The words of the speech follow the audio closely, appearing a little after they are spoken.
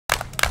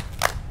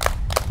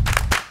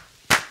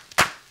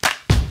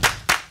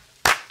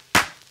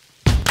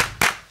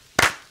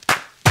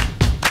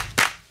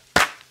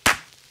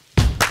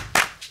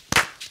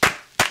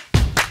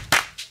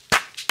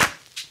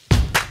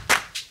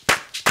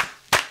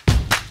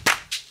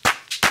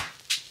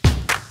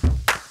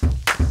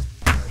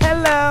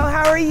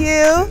are you?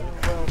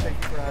 Well, thank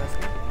you for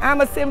asking. I'm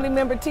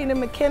Assemblymember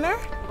McKinnor.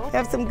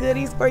 Have some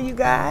goodies for you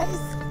guys.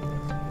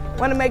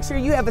 Want to make sure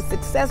you have a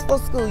successful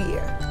school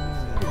year.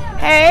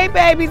 Hey,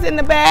 babies in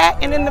the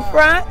back and in the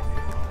front.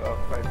 Oh,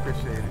 I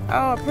appreciate it.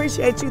 Oh,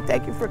 appreciate you.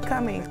 Thank you for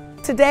coming.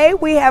 Today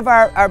we have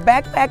our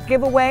backpack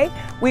giveaway.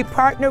 We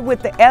partnered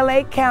with the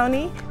LA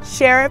County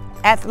Sheriff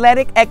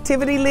Athletic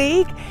Activity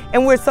League,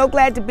 and we're so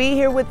glad to be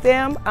here with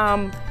them.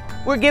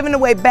 We're giving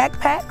away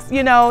backpacks.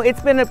 You know,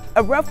 it's been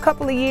a rough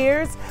couple of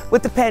years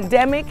with the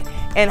pandemic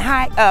and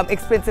high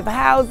expensive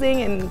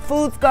housing, and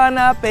food's gone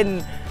up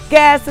and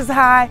gas is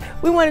high.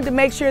 We wanted to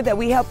make sure that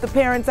we help the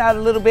parents out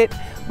a little bit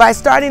by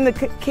starting the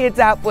kids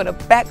out with a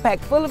backpack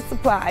full of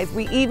supplies.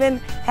 We even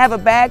have a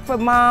bag for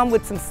mom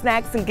with some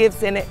snacks and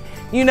gifts in it.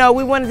 You know,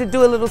 we wanted to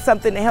do a little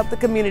something to help the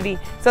community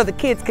so the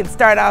kids can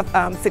start off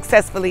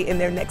successfully in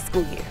their next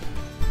school year.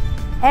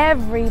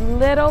 Every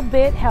little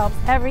bit helps.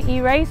 Every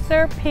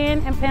eraser, pen,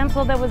 and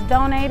pencil that was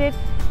donated,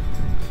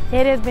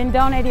 it has been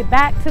donated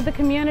back to the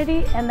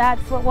community, and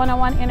that's what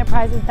 101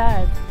 Enterprises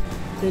does.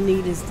 The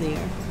need is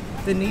there.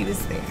 The need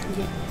is there.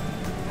 Yeah.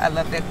 I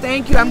love that.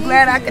 Thank you. I'm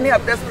glad I can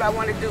help. That's what I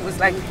want to do, is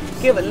like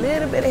give a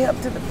little bit of help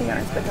to the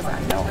parents, because I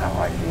know how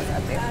hard it is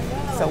out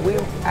there. So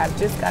I've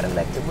just got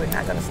elected. We're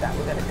not going to stop.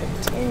 We're going to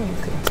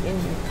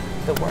continue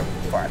the work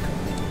for our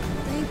community.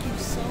 Thank you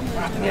so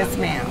much. Yes,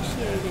 ma'am. I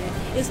appreciate it.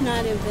 It's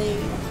not in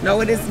vain.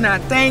 No, it is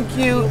not. Thank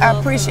you. I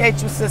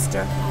appreciate you,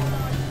 sister.